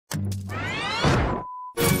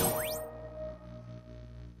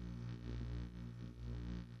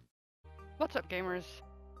What's up, gamers?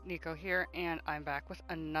 Nico here, and I'm back with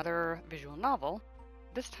another visual novel.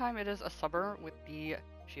 This time it is a subber with the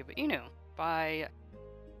Shiba Inu by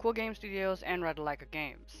Cool Game Studios and Red Laika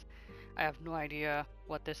Games. I have no idea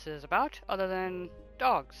what this is about other than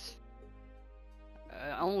dogs.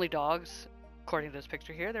 Only dogs. According to this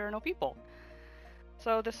picture here, there are no people.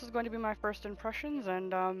 So this is going to be my first impressions,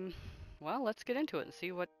 and well, let's get into it and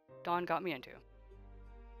see what Dawn got me into.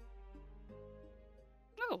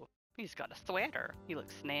 Oh, he's got a sweater. He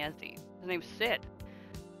looks snazzy. His name's Syd.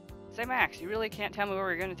 Say, Max, you really can't tell me where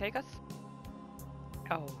you're going to take us?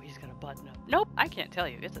 Oh, he's going to button up. Nope, I can't tell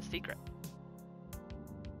you. It's a secret.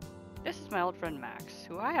 This is my old friend Max,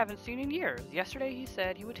 who I haven't seen in years. Yesterday he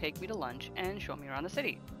said he would take me to lunch and show me around the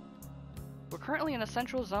city. We're currently in the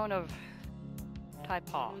central zone of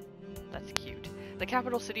Taipa. That's cute. The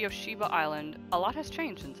capital city of Shiba Island. A lot has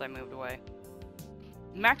changed since I moved away.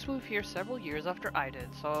 Max moved here several years after I did,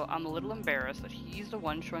 so I'm a little embarrassed that he's the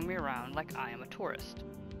one showing me around like I am a tourist.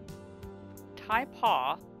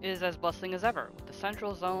 Taipa is as bustling as ever, with the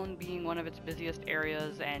central zone being one of its busiest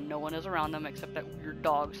areas and no one is around them except that weird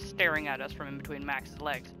dog staring at us from in between Max's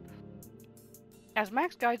legs. As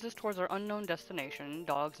Max guides us towards our unknown destination,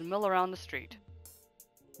 dogs mill around the street.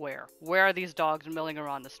 Where? Where are these dogs milling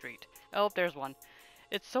around the street? Oh, there's one.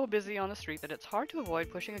 It's so busy on the street that it's hard to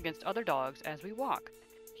avoid pushing against other dogs as we walk.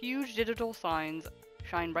 Huge digital signs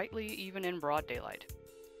shine brightly even in broad daylight.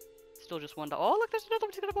 Still just one dog. Oh, look, there's another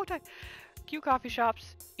one. He's got a bow tie. Cute coffee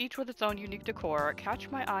shops, each with its own unique decor, catch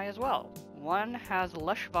my eye as well. One has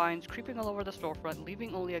lush vines creeping all over the storefront,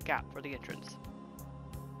 leaving only a gap for the entrance.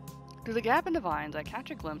 Through the gap in the vines, I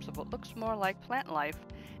catch a glimpse of what looks more like plant life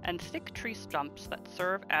and thick tree stumps that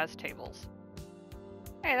serve as tables.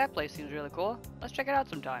 Hey, that place seems really cool. Let's check it out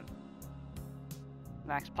sometime.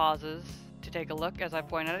 Max pauses to take a look. As I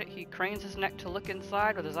point at it, he cranes his neck to look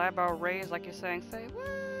inside with his eyebrow raised like he's saying, say,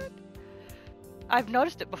 what? I've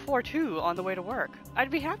noticed it before too on the way to work.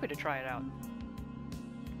 I'd be happy to try it out.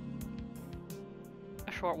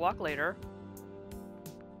 A short walk later,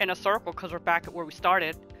 in a circle because we're back at where we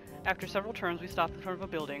started, after several turns we stop in front of a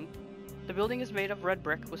building. The building is made of red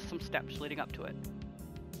brick with some steps leading up to it.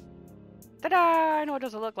 Ta-da! I know it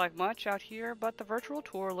doesn't look like much out here, but the virtual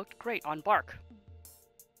tour looked great on Bark.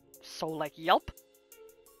 So like Yelp?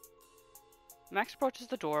 Max approaches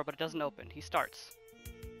the door, but it doesn't open. He starts.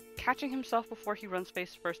 Catching himself before he runs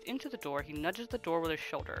face first into the door, he nudges the door with his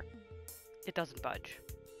shoulder. It doesn't budge.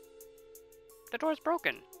 The door's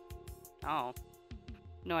broken. Oh.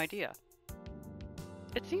 No idea.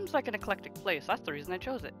 It seems like an eclectic place. That's the reason I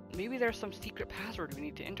chose it. Maybe there's some secret password we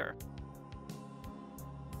need to enter.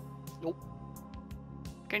 Nope.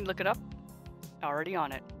 Can you look it up? Already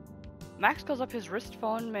on it. Max goes up his wrist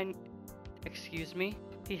phone excuse me?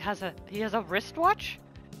 He has a wristwatch?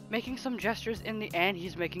 Making some gestures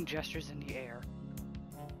he's making gestures in the air.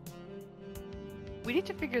 We need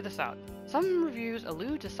to figure this out. Some reviews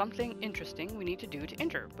allude to something interesting we need to do to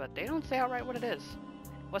enter, but they don't say outright what it is.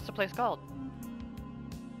 What's the place called?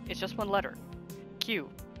 It's just one letter. Q.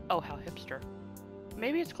 Oh, how hipster.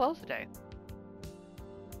 Maybe it's closed today.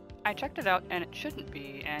 I checked it out and it shouldn't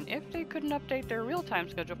be, and if they couldn't update their real-time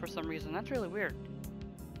schedule for some reason, that's really weird.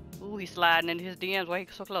 Ooh, he's sliding into his DMs. Why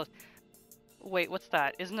he's so close? Wait, what's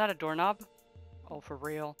that? Isn't that a doorknob? Oh, for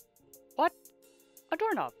real? What? A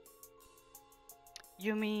doorknob?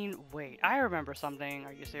 You mean, wait, I remember something.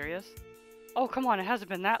 Are you serious? Oh, come on, it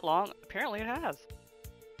hasn't been that long. Apparently it has.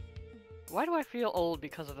 Why do I feel old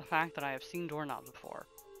because of the fact that I have seen doorknobs before?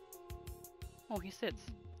 Oh, he sits.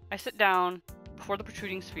 I sit down before the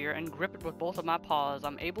protruding sphere and grip it with both of my paws.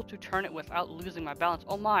 I'm able to turn it without losing my balance.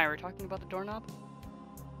 Oh my, are we talking about the doorknob?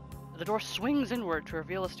 The door swings inward to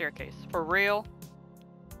reveal a staircase. For real?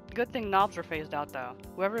 Good thing knobs were phased out though.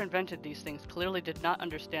 Whoever invented these things clearly did not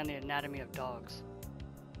understand the anatomy of dogs.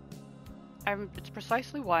 It's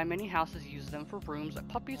precisely why many houses use them for rooms that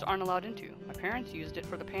puppies aren't allowed into. My parents used it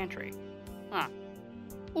for the pantry. Huh.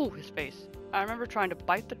 Ooh, his face. I remember trying to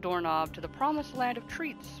bite the doorknob to the promised land of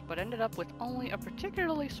treats, but ended up with only a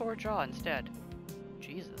particularly sore jaw instead.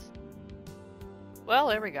 Jesus. Well,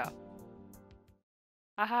 there we go.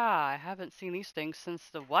 Aha, I haven't seen these things since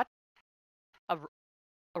the what?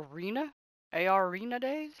 Arena? AR Arena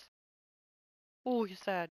days? Ooh, he's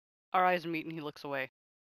sad. Our eyes meet and he looks away.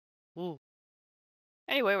 Ooh.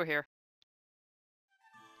 Anyway, we're here.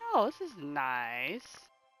 Oh, this is nice.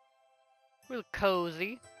 Real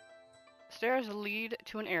cozy. Stairs lead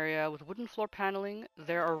to an area with wooden floor paneling.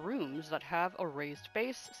 There are rooms that have a raised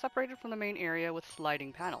base separated from the main area with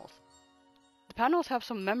sliding panels. The panels have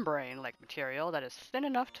some membrane-like material that is thin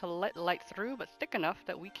enough to let light through, but thick enough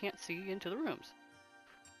that we can't see into the rooms.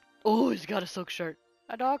 Oh, he's got a silk shirt.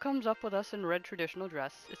 A dog comes up with us in red traditional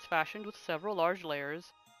dress. It's fashioned with several large layers,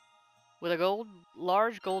 with a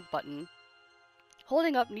large gold button,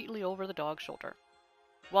 holding up neatly over the dog's shoulder.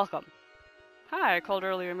 Welcome. Hi, I called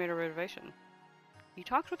earlier and made a reservation. He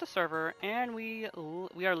talks with the server, and we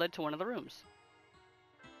are led to one of the rooms.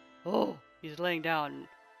 Oh, he's laying down,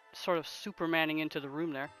 sort of supermaning into the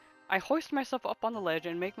room there. I hoist myself up on the ledge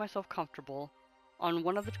and make myself comfortable on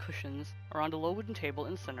one of the cushions around a low wooden table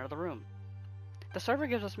in the center of the room. The server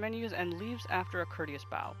gives us menus and leaves after a courteous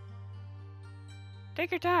bow.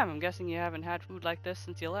 Take your time, I'm guessing you haven't had food like this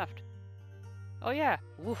since you left. Oh yeah,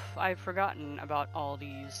 woof, I've forgotten about all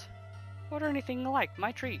these. Order anything you like,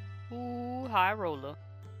 my treat. Ooh, high roller.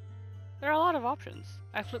 There are a lot of options.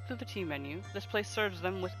 I flip through the tea menu. This place serves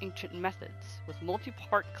them with ancient methods, with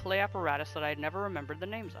multi-part clay apparatus that I had never remembered the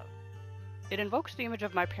names of. It invokes the image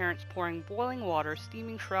of my parents pouring boiling water,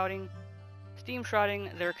 steam shrouding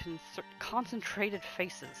their concentrated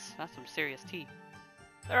faces. That's some serious tea.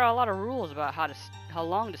 There are a lot of rules about how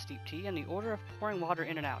long to steep tea and the order of pouring water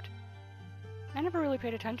in and out. I never really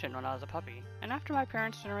paid attention when I was a puppy, and after my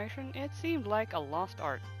parents' generation, it seemed like a lost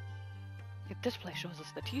art. If this place shows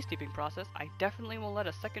us the tea steeping process, I definitely will let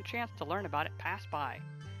a second chance to learn about it pass by.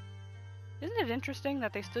 Isn't it interesting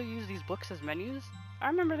that they still use these books as menus? I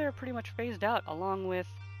remember they were pretty much phased out along with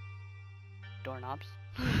doorknobs.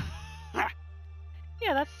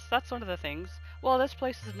 Yeah, that's one of the things. Well, this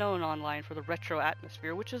place is known online for the retro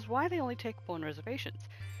atmosphere, which is why they only take phone reservations.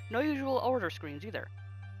 No usual order screens either.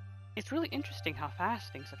 It's really interesting how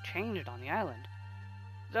fast things have changed on the island.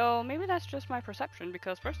 Though, maybe that's just my perception,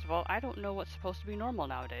 because first of all, I don't know what's supposed to be normal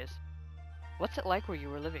nowadays. What's it like where you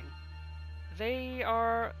were living? They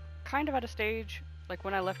are kind of at a stage like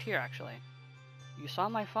when I left here, actually. You saw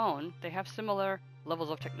my phone. They have similar levels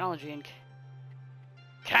of technology in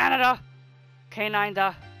Canada!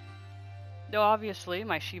 Canada! Though obviously,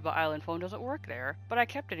 my Shiba Island phone doesn't work there, but I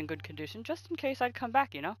kept it in good condition just in case I'd come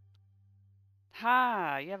back, you know?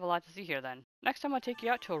 Ha, you have a lot to see here then. Next time I'll take you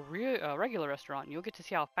out to a regular restaurant and you'll get to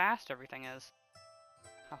see how fast everything is.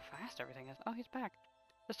 How fast everything is? Oh, he's back.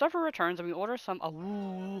 The server returns and we order some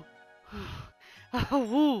awoo.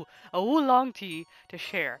 Oolong tea to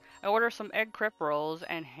share. I order some egg crepe rolls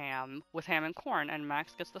and ham and corn, and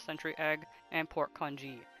Max gets the century egg and pork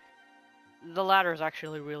congee. The latter is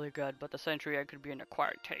actually really good, but the century egg could be an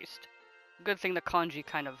acquired taste. Good thing the congee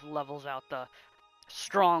kind of levels out the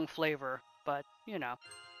strong flavor, but, you know.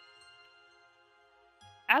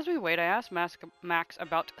 As we wait, I ask Max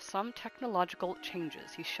about some technological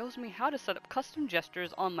changes. He shows me how to set up custom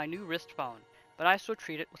gestures on my new wrist phone, but I still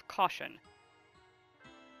treat it with caution.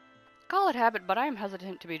 Call it habit, but I am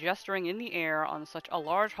hesitant to be gesturing in the air on such a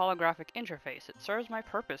large holographic interface. It serves my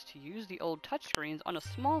purpose to use the old touchscreens on a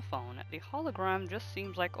small phone. The hologram just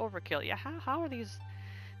seems like overkill. Yeah, how are they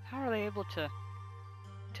able to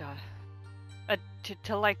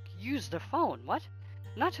like use the phone? What?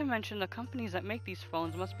 Not to mention the companies that make these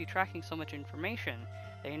phones must be tracking so much information.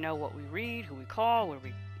 They know what we read, who we call, where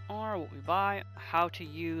we are, what we buy, how to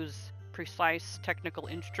use precise technical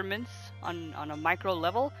instruments on a micro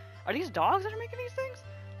level. Are these dogs that are making these things?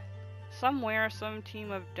 Somewhere, some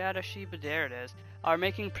team of data Shiba, there it is, are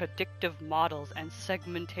making predictive models and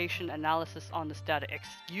segmentation analysis on this data.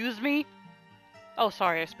 Excuse me? Oh,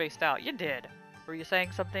 sorry, I spaced out. You did. Were you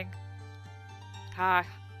saying something?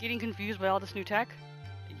 Getting confused by all this new tech?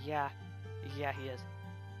 Yeah, he is.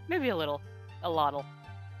 Maybe a little. A lottle.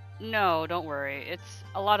 No, don't worry. It's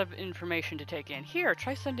a lot of information to take in. Here,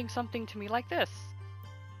 try sending something to me like this.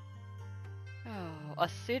 Oh, a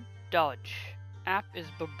Syd Dodge. App is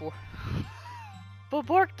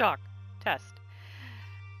Boborkdok test.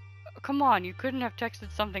 Come on, you couldn't have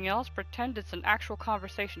texted something else? Pretend it's an actual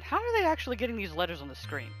conversation. How are they actually getting these letters on the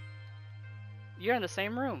screen? You're in the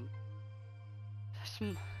same room.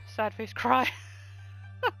 Some sad face cry.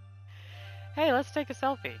 Hey, let's take a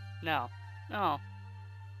selfie. No.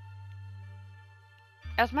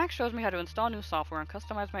 As Max shows me how to install new software and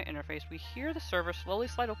customize my interface, we hear the server slowly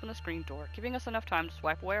slide open the screen door, giving us enough time to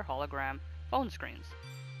swipe away our hologram phone screens.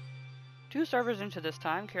 2 servers into this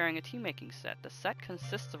time, carrying a tea-making set. The set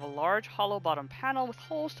consists of a large hollow bottom panel with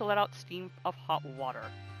holes to let out steam of hot water.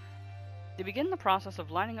 They begin the process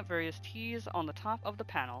of lining up various teas on the top of the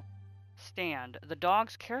panel stand. The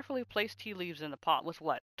dogs carefully place tea leaves in the pot with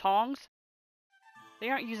what? Tongs? They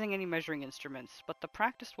aren't using any measuring instruments, but the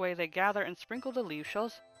practiced way they gather and sprinkle the leaves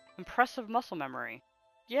shows impressive muscle memory.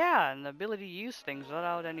 Yeah, and the ability to use things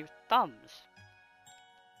without any thumbs.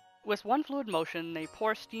 With one fluid motion, they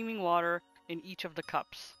pour steaming water in each of the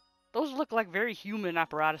cups. Those look like very human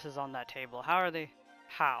apparatuses on that table.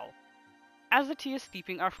 How? As the tea is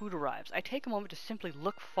steeping, our food arrives. I take a moment to simply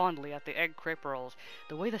look fondly at the egg crepe rolls.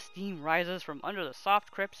 The way the steam rises from under the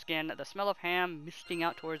soft crepe skin, the smell of ham misting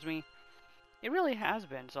out towards me. It really has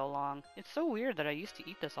been so long. It's so weird that I used to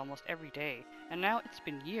eat this almost every day, and now it's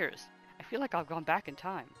been years. I feel like I've gone back in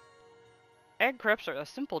time. Egg crepes are a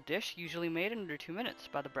simple dish usually made in under 2 minutes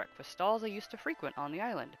by the breakfast stalls I used to frequent on the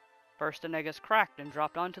island. First, an egg is cracked and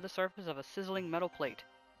dropped onto the surface of a sizzling metal plate.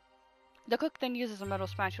 The cook then uses a metal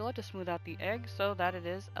spatula to smooth out the egg so that it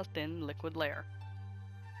is a thin liquid layer.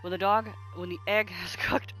 When the egg has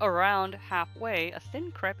cooked around halfway, a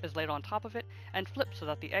thin crepe is laid on top of it and flipped so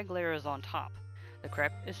that the egg layer is on top. The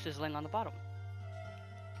crepe is sizzling on the bottom.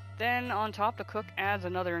 Then on top, the cook adds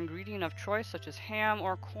another ingredient of choice such as ham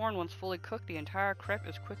or corn. Once fully cooked, the entire crepe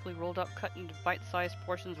is quickly rolled up, cut into bite-sized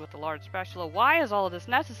portions with a large spatula. Why is all of this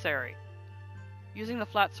necessary? Using the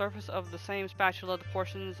flat surface of the same spatula, the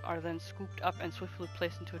portions are then scooped up and swiftly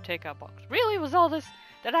placed into a takeout box. Really? Was all this?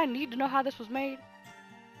 Did I need to know how this was made?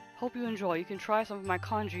 Hope you enjoy. You can try some of my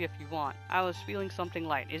congee if you want. I was feeling something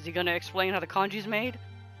light. Is he gonna explain how the congee's made?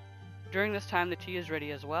 During this time, the tea is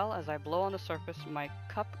ready as well, as I blow on the surface, my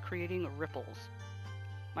cup creating ripples.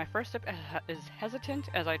 My first sip is hesitant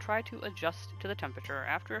as I try to adjust to the temperature.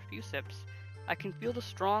 After a few sips, I can feel the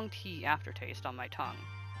strong tea aftertaste on my tongue.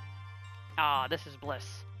 Ah, this is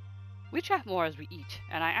bliss. We chat more as we eat,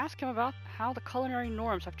 and I ask him about how the culinary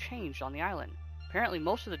norms have changed on the island. Apparently,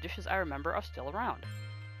 most of the dishes I remember are still around.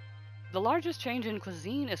 The largest change in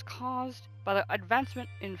cuisine is caused by the advancement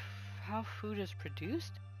in how food is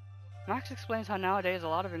produced. Max explains how nowadays a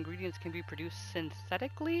lot of ingredients can be produced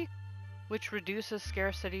synthetically, which reduces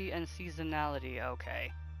scarcity and seasonality.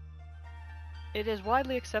 Okay. It is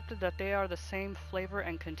widely accepted that they are the same flavor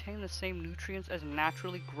and contain the same nutrients as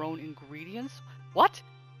naturally grown ingredients. What?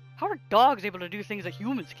 How are dogs able to do things that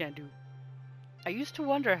humans can't do? I used to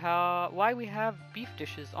wonder why we have beef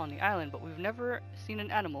dishes on the island, but we've never seen an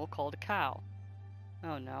animal called a cow.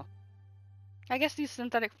 Oh no. I guess these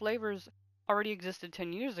synthetic flavors already existed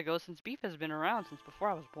 10 years ago, since beef has been around since before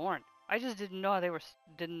I was born. I just didn't know they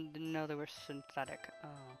were synthetic. Oh.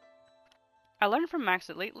 I learned from Max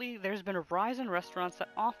that lately there's been a rise in restaurants that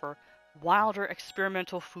offer wilder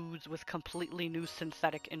experimental foods with completely new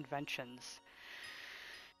synthetic inventions.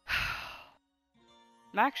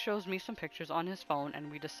 Max shows me some pictures on his phone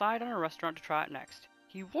and we decide on a restaurant to try it next.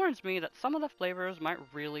 He warns me that some of the flavors might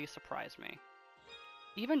really surprise me.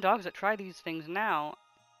 Even dogs that try these things now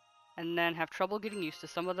and then have trouble getting used to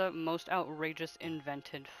some of the most outrageous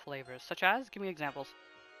invented flavors, such as, give me examples.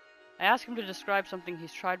 I asked him to describe something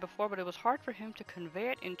he's tried before, but it was hard for him to convey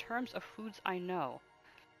it in terms of foods I know.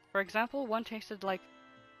 For example, one tasted like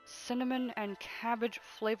cinnamon and cabbage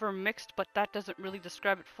flavor mixed, but that doesn't really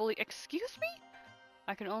describe it fully. Excuse me?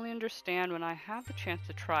 I can only understand when I have the chance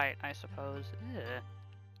to try it, I suppose. Ugh.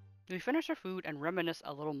 We finish our food and reminisce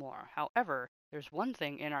a little more. However, there's one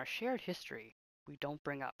thing in our shared history we don't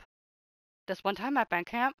bring up. This one time at band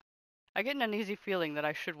camp, I get an uneasy feeling that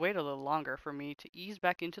I should wait a little longer for me to ease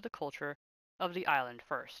back into the culture of the island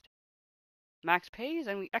first. Max pays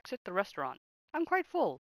and we exit the restaurant. I'm quite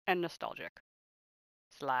full and nostalgic.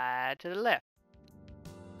 Slide to the left.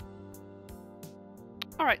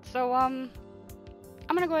 Alright, so I'm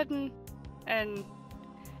gonna go ahead and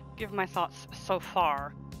give my thoughts so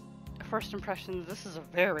far. First impressions, this is a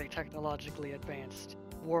very technologically advanced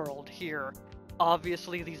world here.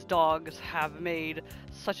 Obviously, these dogs have made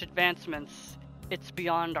such advancements, it's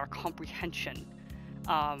beyond our comprehension.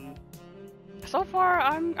 So far,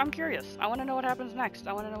 I'm curious. I want to know what happens next.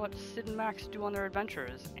 I want to know what Syd and Max do on their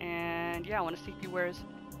adventures. And yeah, I want to see if he wears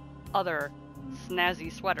other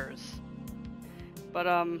snazzy sweaters. But,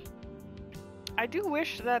 I do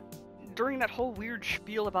wish that during that whole weird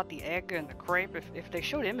spiel about the egg and the crepe, if they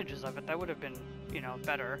showed images of it, that would have been, you know,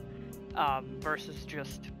 better. Versus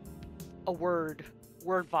just a word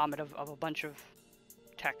vomit of a bunch of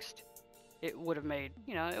text. It would have made,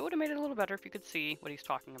 you know, it would have made it a little better if you could see what he's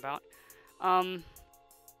talking about.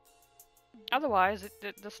 Otherwise,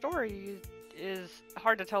 the story is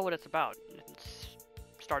hard to tell what it's about. It's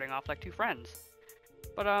starting off like two friends.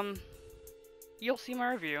 But, you'll see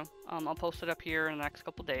my review. I'll post it up here in the next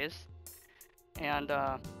couple days. And,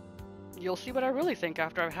 you'll see what I really think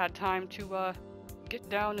after I've had time to, get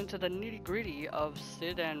down into the nitty-gritty of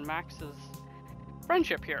Syd and Max's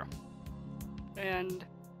friendship here. And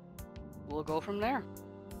we'll go from there.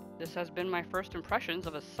 This has been my first impressions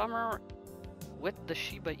of a summer with the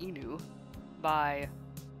Shiba Inu by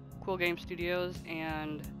Quill Game Studios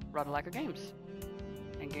and Radalaka Games.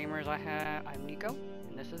 And gamers, I'm Nico,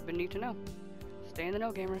 and this has been NeedtoKnow. Stay in the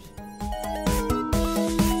know, gamers.